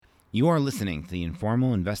You are listening to the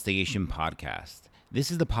Informal Investigation Podcast. This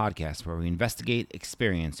is the podcast where we investigate,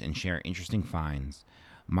 experience, and share interesting finds.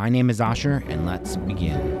 My name is Asher, and let's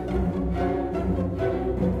begin.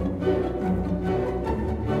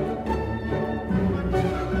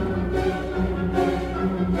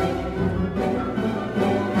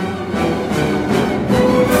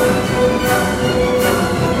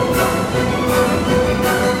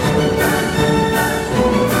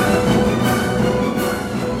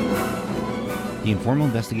 The Informal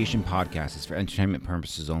Investigation Podcast is for entertainment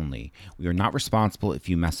purposes only. We are not responsible if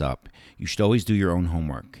you mess up. You should always do your own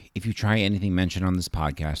homework. If you try anything mentioned on this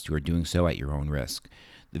podcast, you are doing so at your own risk.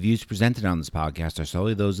 The views presented on this podcast are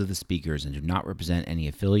solely those of the speakers and do not represent any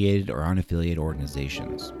affiliated or unaffiliated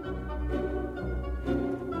organizations.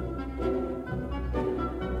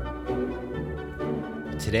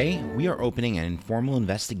 Today, we are opening an informal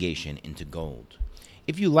investigation into gold.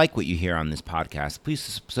 If you like what you hear on this podcast,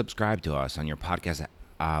 please subscribe to us on your podcast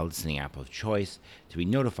listening app of choice to be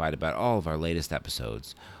notified about all of our latest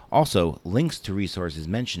episodes. Also, links to resources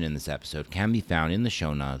mentioned in this episode can be found in the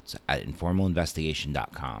show notes at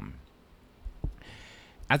informalinvestigation.com.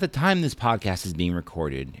 At the time this podcast is being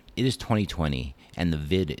recorded, it is 2020 and the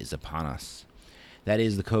vid is upon us. That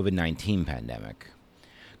is the COVID-19 pandemic.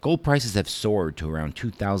 Gold prices have soared to around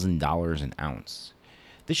 $2,000 an ounce.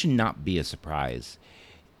 This should not be a surprise.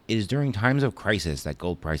 It is during times of crisis that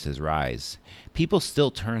gold prices rise. People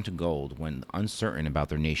still turn to gold when uncertain about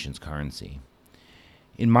their nation's currency.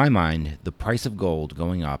 In my mind, the price of gold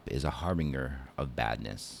going up is a harbinger of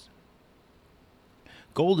badness.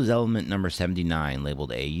 Gold is element number 79,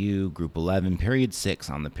 labeled AU, group 11, period 6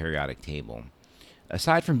 on the periodic table.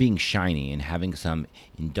 Aside from being shiny and having some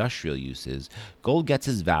industrial uses, gold gets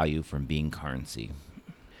its value from being currency.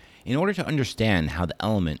 In order to understand how the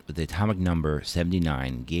element with the atomic number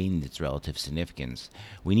 79 gained its relative significance,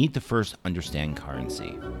 we need to first understand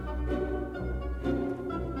currency.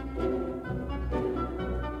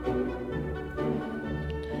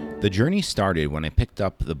 The journey started when I picked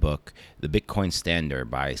up the book The Bitcoin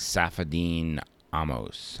Standard by Saifedean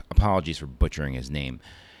Ammous. Apologies for butchering his name.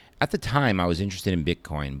 At the time, I was interested in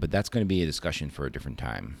Bitcoin, but that's going to be a discussion for a different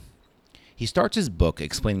time. He starts his book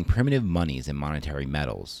explaining primitive monies and monetary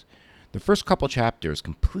metals. The first couple chapters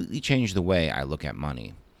completely changed the way I look at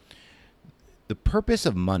money. The purpose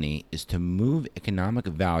of money is to move economic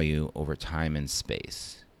value over time and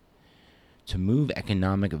space. To move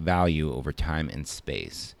economic value over time and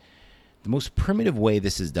space. The most primitive way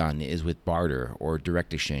this is done is with barter or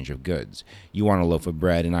direct exchange of goods. You want a loaf of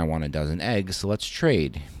bread and I want a dozen eggs, so let's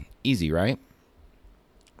trade. Easy, right?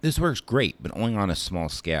 This works great, but only on a small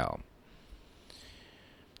scale.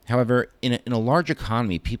 However, in a large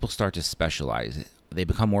economy, people start to specialize. They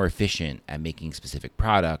become more efficient at making specific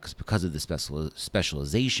products. Because of the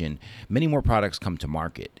specialization, many more products come to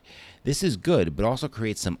market. This is good, but also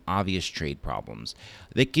creates some obvious trade problems.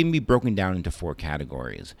 They can be broken down into 4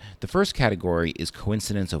 categories. The first category is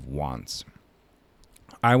coincidence of wants.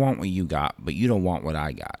 I want what you got, but you don't want what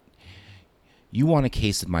I got. You want a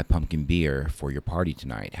case of my pumpkin beer for your party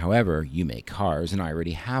tonight. However, you make cars, and I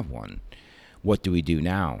already have one. What do we do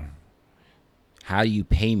now? How do you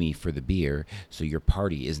pay me for the beer so your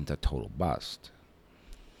party isn't a total bust?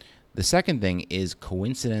 The second thing is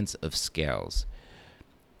coincidence of scales.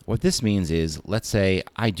 What this means is, let's say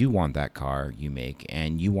I do want that car you make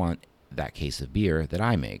and you want that case of beer that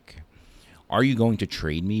I make. Are you going to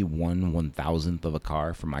trade me 1/1000th of a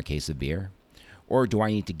car for my case of beer? Or do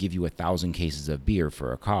I need to give you 1,000 cases of beer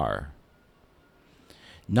for a car?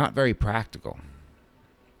 Not very practical.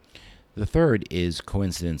 The third is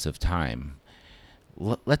coincidence of time.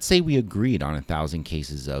 Let's say we agreed on 1,000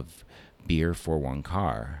 cases of beer for one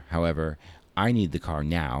car. However, I need the car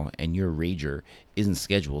now, and your Rager isn't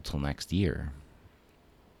scheduled till next year.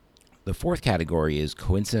 The fourth category is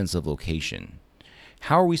coincidence of location.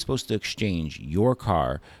 How are we supposed to exchange your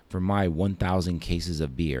car for my 1,000 cases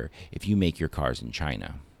of beer if you make your cars in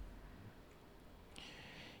China?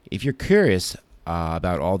 If you're curious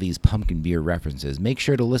about all these pumpkin beer references, make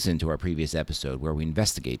sure to listen to our previous episode where we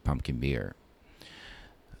investigate pumpkin beer.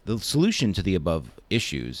 The solution to the above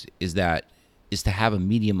issues is to have a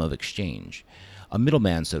medium of exchange, a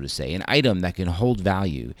middleman, so to say, an item that can hold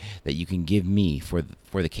value that you can give me for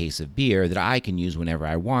the case of beer that I can use whenever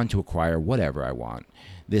I want to acquire whatever I want.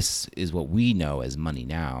 This is what we know as money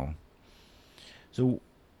now. So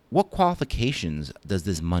what qualifications does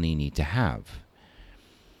this money need to have?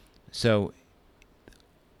 So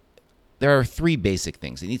there are 3 basic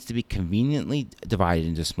things. It needs to be conveniently divided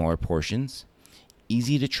into smaller portions,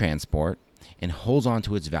 easy to transport, and holds on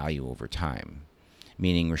to its value over time.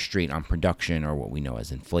 meaning restraint on production or what we know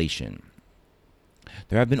as inflation.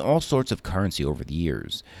 There have been all sorts of currency over the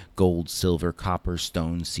years: gold, silver, copper,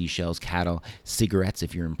 stones, seashells, cattle, cigarettes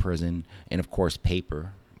if you're in prison, and of course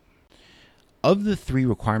paper. Of the three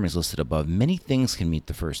requirements listed above, many things can meet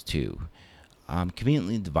the first two.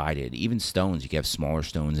 Conveniently divided. Even stones, you can have smaller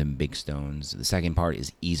stones and big stones. The second part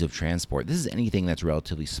is ease of transport. This is anything that's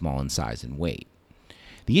relatively small in size and weight.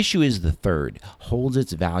 The issue is the third: holds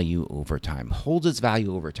its value over time. Holds its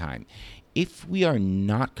value over time. If we are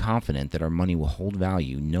not confident that our money will hold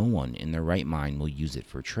value, no one in their right mind will use it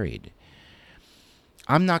for trade.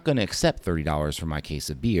 I'm not going to accept $30 for my case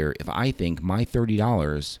of beer if I think my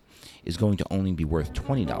 $30 is going to only be worth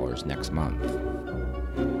 $20 next month.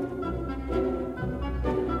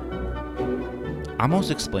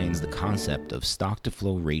 Amos explains the concept of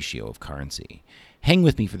stock-to-flow ratio of currency. Hang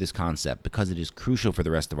with me for this concept because it is crucial for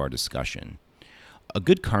the rest of our discussion. A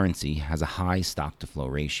good currency has a high stock-to-flow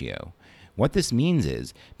ratio. What this means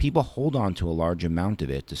is people hold on to a large amount of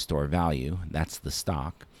it to store value, that's the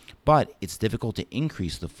stock, but it's difficult to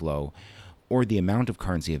increase the flow or the amount of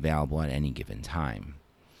currency available at any given time.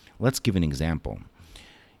 Let's give an example.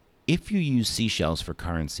 If you use seashells for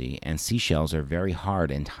currency, and seashells are very hard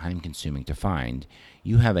and time-consuming to find,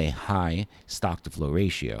 you have a high stock-to-flow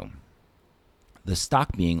ratio. The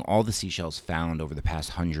stock being all the seashells found over the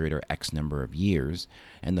past 100 or X number of years,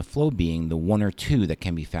 and the flow being the one or two that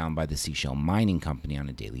can be found by the seashell mining company on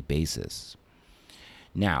a daily basis.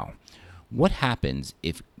 Now, what happens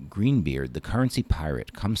if Greenbeard, the currency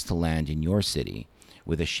pirate, comes to land in your city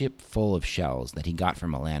with a ship full of shells that he got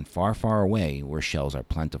from a land far, far away where shells are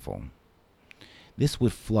plentiful? This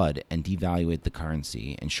would flood and devaluate the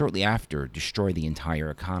currency, and shortly after, destroy the entire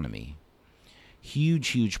economy. Huge,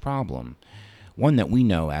 huge problem. One that we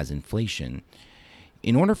know as inflation.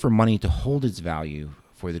 In order for money to hold its value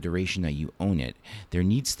for the duration that you own it, there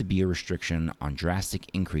needs to be a restriction on drastic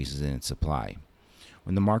increases in its supply.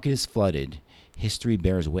 When the market is flooded, history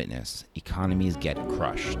bears witness, economies get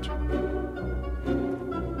crushed.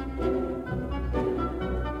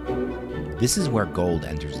 This is where gold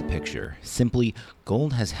enters the picture. Simply,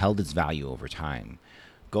 gold has held its value over time.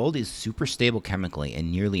 Gold is super stable chemically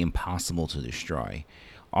and nearly impossible to destroy.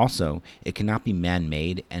 Also, it cannot be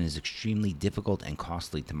man-made and is extremely difficult and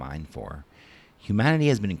costly to mine for. Humanity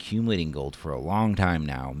has been accumulating gold for a long time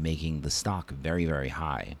now, making the stock very, very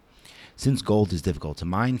high. Since gold is difficult to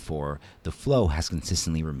mine for, the flow has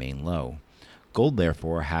consistently remained low. Gold,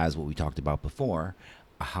 therefore, has what we talked about before,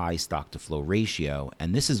 a high stock-to-flow ratio,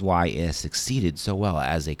 and this is why it has succeeded so well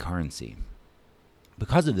as a currency.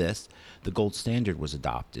 Because of this, the gold standard was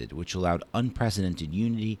adopted, which allowed unprecedented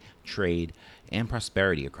unity, trade, and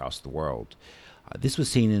prosperity across the world. This was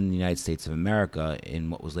seen in the United States of America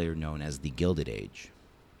in what was later known as the Gilded Age.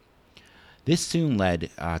 This soon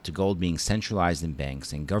led to gold being centralized in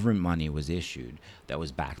banks, and government money was issued that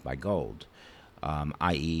was backed by gold,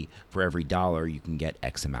 i.e., for every dollar you can get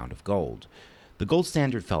X amount of gold. The gold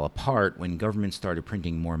standard fell apart when governments started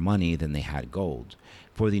printing more money than they had gold.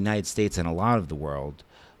 For the United States and a lot of the world,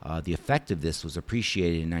 the effect of this was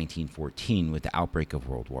appreciated in 1914 with the outbreak of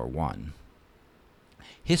World War I.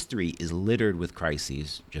 History is littered with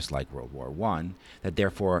crises, just like World War I, that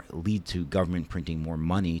therefore lead to government printing more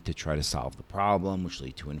money to try to solve the problem, which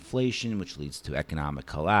lead to inflation, which leads to economic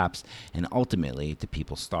collapse, and ultimately to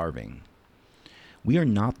people starving. We are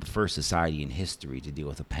not the first society in history to deal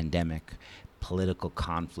with a pandemic, political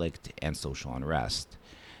conflict, and social unrest.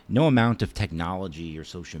 No amount of technology or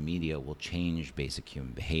social media will change basic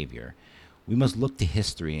human behavior. We must look to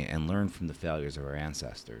history and learn from the failures of our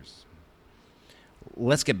ancestors.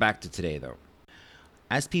 Let's get back to today, though.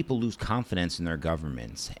 As people lose confidence in their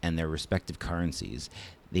governments and their respective currencies,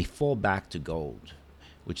 they fall back to gold,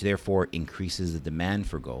 which therefore increases the demand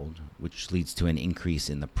for gold, which leads to an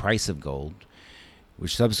increase in the price of gold,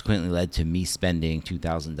 which subsequently led to me spending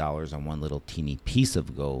 $2,000 on one little teeny piece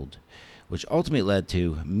of gold, which ultimately led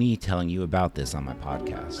to me telling you about this on my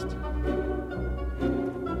podcast.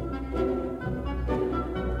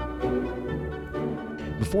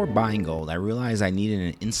 Before buying gold, I realized I needed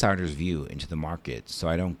an insider's view into the market so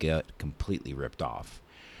I don't get completely ripped off.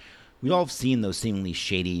 We all have seen those seemingly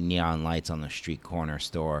shady neon lights on the street corner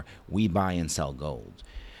store, "We buy and sell gold."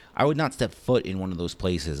 I would not step foot in one of those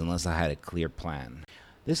places unless I had a clear plan.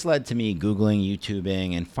 This led to me Googling,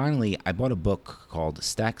 YouTubing, and finally I bought a book called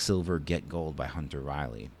Stack Silver, Get Gold by Hunter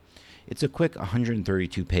Riley. It's a quick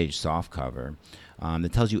 132-page softcover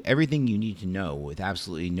that tells you everything you need to know with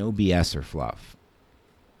absolutely no BS or fluff.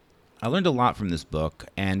 I learned a lot from this book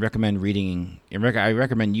and I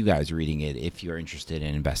recommend you guys reading it if you're interested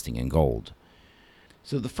in investing in gold.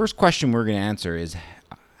 So the first question we're going to answer is,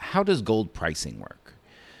 how does gold pricing work?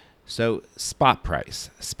 So spot price.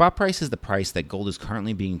 Spot price is the price that gold is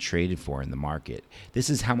currently being traded for in the market. This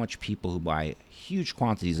is how much people who buy huge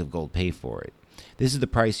quantities of gold pay for it. This is the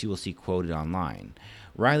price you will see quoted online.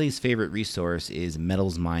 Riley's favorite resource is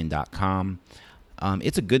metallsmine.com.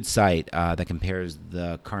 It's a good site that compares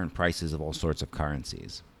the current prices of all sorts of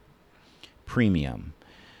currencies. Premium.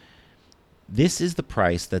 This is the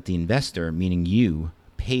price that the investor, meaning you,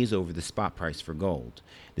 pays over the spot price for gold.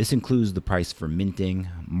 This includes the price for minting,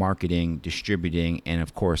 marketing, distributing, and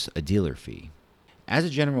of course, a dealer fee. As a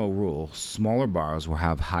general rule, smaller bars will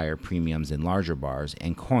have higher premiums than larger bars,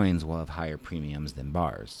 and coins will have higher premiums than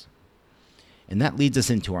bars. And that leads us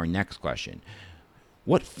into our next question.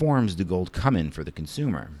 What forms do gold come in for the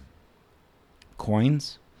consumer?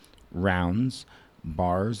 Coins, rounds,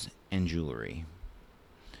 bars, and jewelry.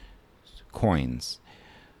 Coins.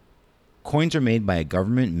 Coins are made by a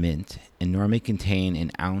government mint and normally contain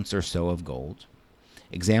an ounce or so of gold.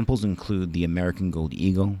 Examples include the American Gold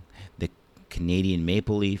Eagle, the Canadian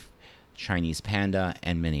Maple Leaf, Chinese Panda,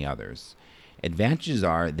 and many others. Advantages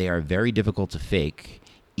are they are very difficult to fake,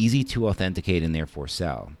 easy to authenticate, and therefore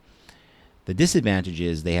sell. The disadvantage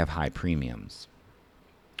is they have high premiums.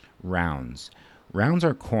 Rounds. Rounds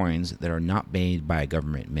are coins that are not made by a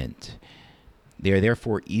government mint. They are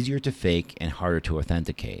therefore easier to fake and harder to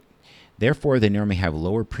authenticate. Therefore, they normally have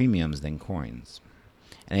lower premiums than coins.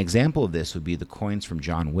 An example of this would be the coins from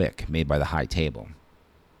John Wick, made by the High Table.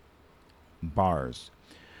 Bars.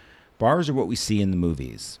 Bars are what we see in the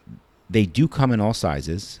movies. They do come in all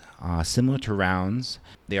sizes. Similar to rounds,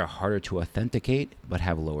 they are harder to authenticate, but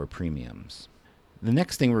have lower premiums. The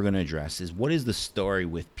next thing we're going to address is, what is the story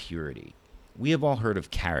with purity? We have all heard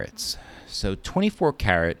of carats. So 24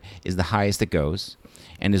 karat is the highest it goes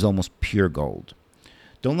and is almost pure gold.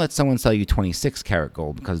 Don't let someone sell you 26 karat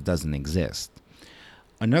gold because it doesn't exist.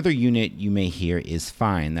 Another unit you may hear is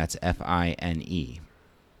fine, that's F-I-N-E.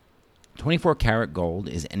 24 karat gold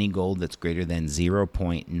is any gold that's greater than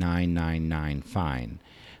 0.999 fine.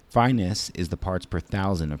 Fineness is the parts per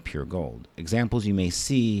thousand of pure gold. Examples you may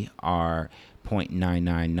see are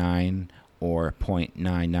 0.999 or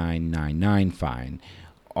 0.9999 fine,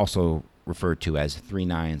 also referred to as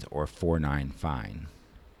 3/9 or 4/9 fine.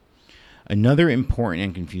 Another important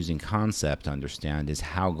and confusing concept to understand is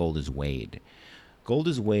how gold is weighed. Gold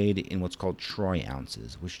is weighed in what's called troy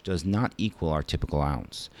ounces, which does not equal our typical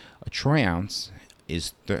ounce. A troy ounce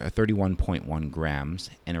is 31.1 grams,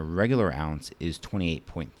 and a regular ounce is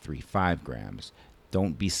 28.35 grams.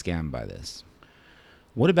 Don't be scammed by this.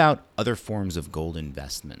 What about other forms of gold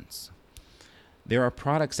investments? There are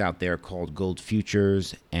products out there called gold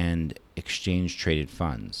futures and exchange-traded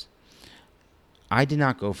funds. I did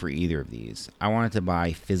not go for either of these. I wanted to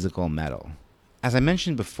buy physical metal. As I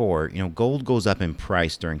mentioned before, gold goes up in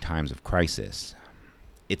price during times of crisis.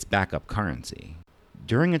 It's backup currency.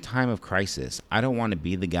 During a time of crisis, I don't want to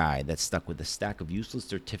be the guy that's stuck with a stack of useless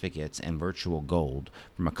certificates and virtual gold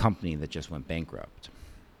from a company that just went bankrupt.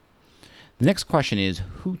 The next question is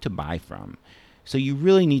who to buy from. So you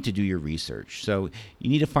really need to do your research. So you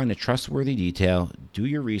need to find a trustworthy detail, do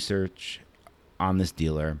your research on this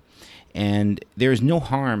dealer, and there's no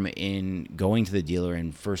harm in going to the dealer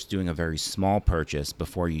and first doing a very small purchase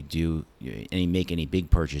before you make any big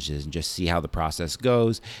purchases, and just see how the process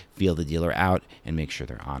goes, feel the dealer out, and make sure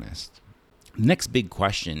they're honest. The next big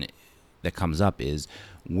question that comes up is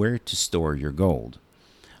where to store your gold.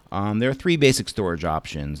 There are three basic storage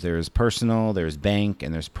options. There's personal, there's bank,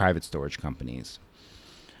 and there's private storage companies.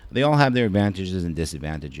 They all have their advantages and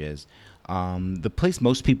disadvantages. The place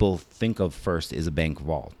most people think of first is a bank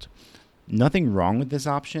vault. Nothing wrong with this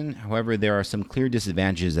option. However, there are some clear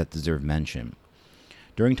disadvantages that deserve mention.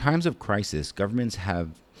 During times of crisis, governments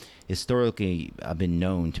have historically been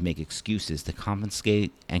known to make excuses to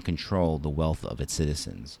confiscate and control the wealth of its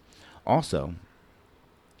citizens. Also,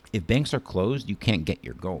 if banks are closed, you can't get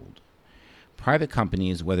your gold. Private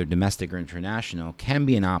companies, whether domestic or international, can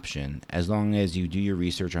be an option as long as you do your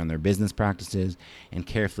research on their business practices and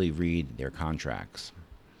carefully read their contracts.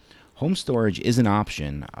 Home storage is an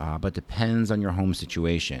option, but depends on your home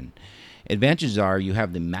situation. Advantages are you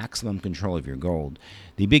have the maximum control of your gold.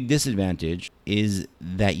 The big disadvantage is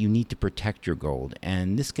that you need to protect your gold,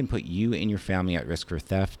 and this can put you and your family at risk for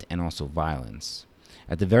theft and also violence.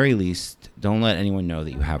 At the very least, don't let anyone know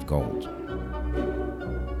that you have gold.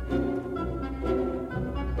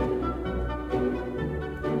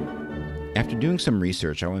 After doing some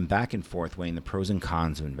research, I went back and forth weighing the pros and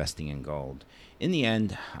cons of investing in gold. In the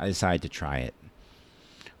end, I decided to try it.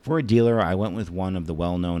 For a dealer, I went with one of the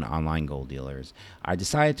well-known online gold dealers. I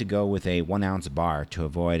decided to go with a 1-ounce bar to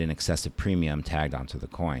avoid an excessive premium tagged onto the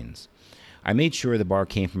coins. I made sure the bar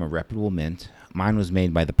came from a reputable mint. Mine was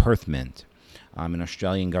made by the Perth Mint, an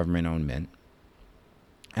Australian government-owned mint.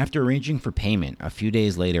 After arranging for payment, a few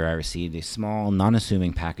days later I received a small,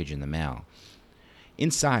 non-assuming package in the mail.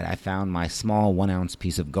 Inside, I found my small 1-ounce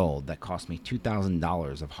piece of gold that cost me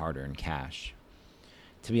 $2,000 of hard-earned cash.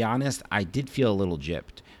 To be honest, I did feel a little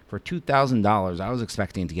gypped. For $2,000, I was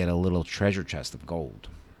expecting to get a little treasure chest of gold.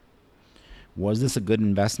 Was this a good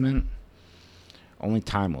investment? Only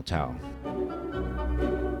time will tell.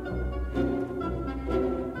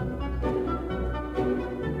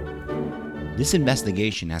 This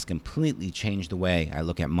investigation has completely changed the way I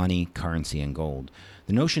look at money, currency, and gold.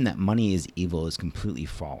 The notion that money is evil is completely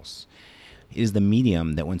false. It is the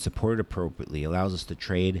medium that, when supported appropriately, allows us to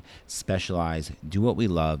trade, specialize, do what we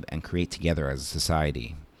love, and create together as a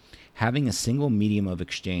society. Having a single medium of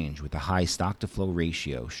exchange with a high stock-to-flow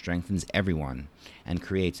ratio strengthens everyone and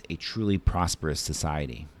creates a truly prosperous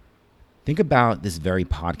society. Think about this very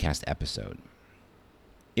podcast episode.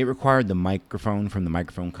 It required the microphone from the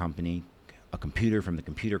microphone company, a computer from the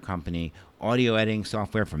computer company, audio editing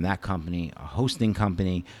software from that company, a hosting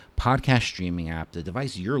company, podcast streaming app, the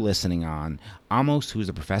device you're listening on, Amos, who is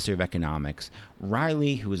a professor of economics,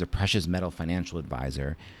 Riley, who is a precious metal financial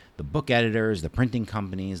advisor, the book editors, the printing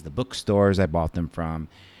companies, the bookstores I bought them from,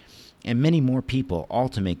 and many more people, all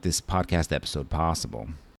to make this podcast episode possible.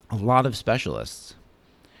 A lot of specialists.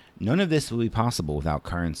 None of this will be possible without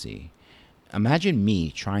currency. Imagine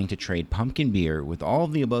me trying to trade pumpkin beer with all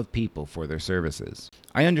of the above people for their services.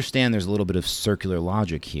 I understand there's a little bit of circular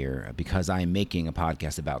logic here because I am making a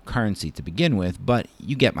podcast about currency to begin with, but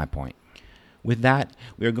you get my point. With that,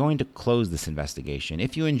 we are going to close this investigation.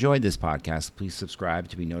 If you enjoyed this podcast, please subscribe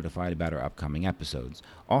to be notified about our upcoming episodes.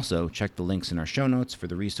 Also, check the links in our show notes for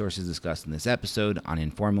the resources discussed in this episode on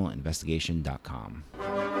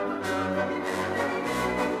informalinvestigation.com.